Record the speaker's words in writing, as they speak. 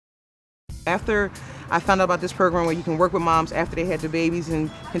After I found out about this program where you can work with moms after they had their babies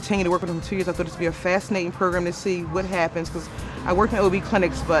and continue to work with them for 2 years, I thought this would be a fascinating program to see what happens, because I worked in OB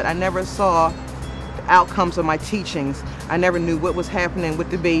clinics, but I never saw the outcomes of my teachings. I never knew what was happening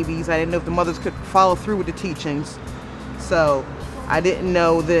with the babies. I didn't know if the mothers could follow through with the teachings. So I didn't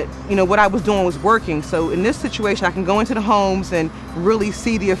know that, what I was doing was working. So in this situation, I can go into the homes and really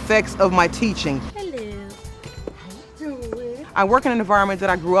see the effects of my teaching. I work in an environment that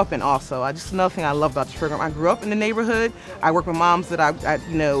I grew up in also. Just another thing I love about this program. I grew up in the neighborhood. I work with moms that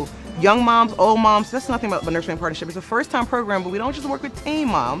young moms, old moms. That's nothing about the Nurturing Partnership. It's a first-time program, but we don't just work with teen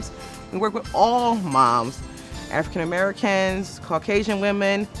moms. We work with all moms. African Americans, Caucasian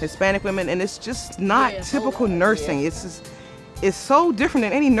women, Hispanic women, and it's just not typical nursing. It's so different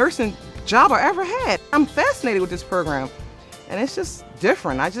than any nursing job I ever had. I'm fascinated with this program, and it's just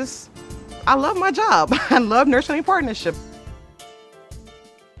different. I love my job. I love Nurturing Partnership.